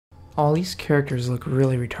All these characters look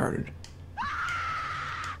really retarded.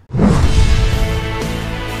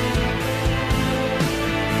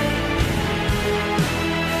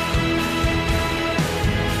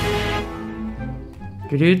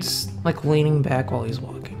 Your dude's like leaning back while he's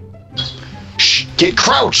walking. Shh! Get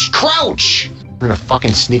crouched! Crouch! We're gonna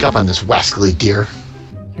fucking sneak up on this wascally deer.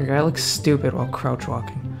 Your guy looks stupid while crouch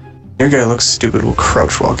walking. Your guy looks stupid while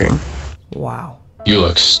crouch walking. Wow. You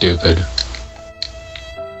look stupid.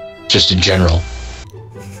 Just in general.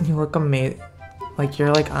 You look amazing. Like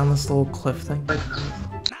you're like on this little cliff thing.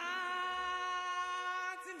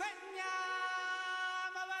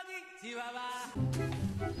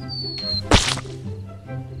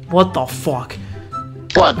 What the fuck?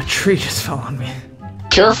 What? A tree just fell on me.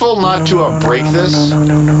 Careful not to break this.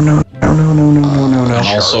 No. And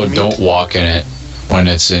also, don't walk in it when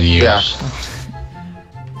it's in use. Yeah.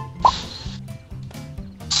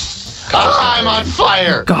 I'm on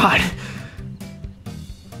fire! God.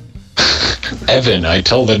 Evan, I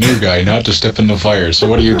tell the new guy not to step in the fire, so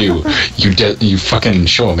what do? You fucking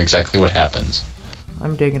show him exactly what happens.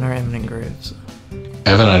 I'm digging our imminent graves.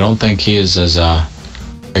 Evan, I don't think he is as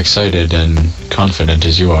excited and confident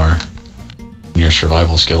as you are in your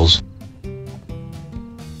survival skills.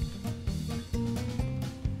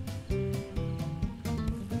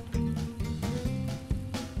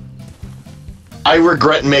 I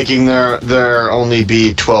regret making there only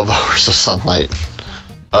be 12 hours of sunlight.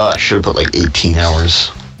 I should have put like 18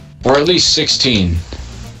 hours. Or at least 16.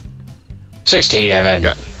 16, Evan.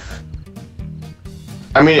 Yeah.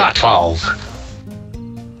 I mean, Not 12.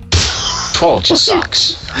 12 just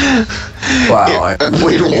sucks. Wow.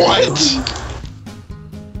 Wait, what?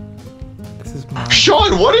 This is mine.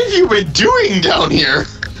 Sean, what have you been doing down here?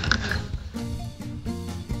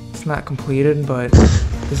 It's not completed, but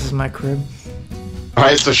this is my crib.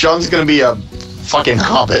 Alright, so Sean's gonna be a fucking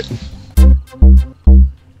hobbit.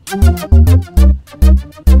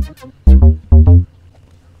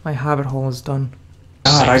 My hobbit hole is done.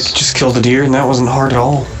 God, I just killed a deer and that wasn't hard at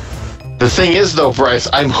all. The thing is though, Bryce,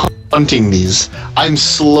 I'm hunting these. I'm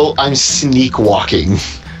sneak walking.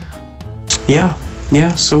 Yeah,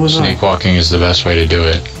 so was I. Snake walking is the best way to do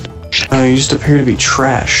it. You just appear to be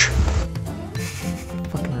trash.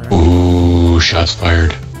 Fucking right. Ooh, shots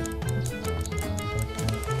fired.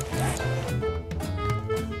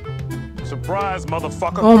 Surprise,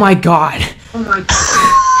 motherfucker. Oh my god.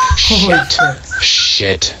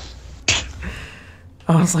 Shit.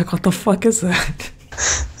 I was like, what the fuck is that?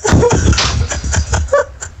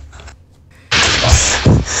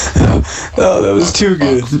 Oh, that was too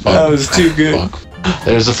good. That was too good.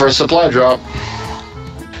 There's the first supply drop.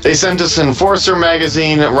 They sent us an Enforcer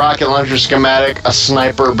magazine, rocket launcher schematic, a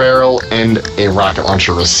sniper barrel, and a rocket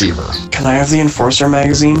launcher receiver. Can I have the Enforcer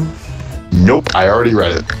magazine? Nope, I already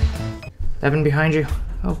read it. Evan, behind you.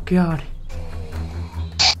 Oh god.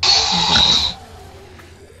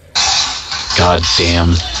 God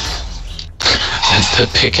damn. The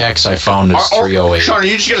pickaxe I found is 308. Sean, are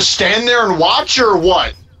you just gonna stand there and watch, or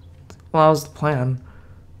what? Well, that was the plan.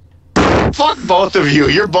 Fuck both of you.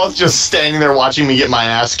 You're both just standing there watching me get my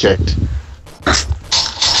ass kicked.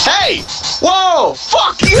 Hey! Whoa!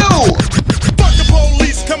 Fuck you! Fuck the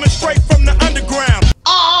police coming straight from the underground.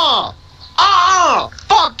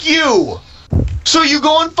 Fuck you! So you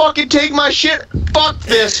go and fucking take my shit? Fuck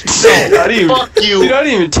this! No, fuck you! Dude, I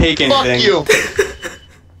didn't even take anything. Fuck you!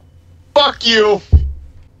 Fuck you!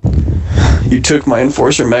 You took my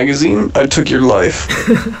Enforcer magazine, I took your life.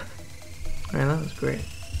 Man, that was great.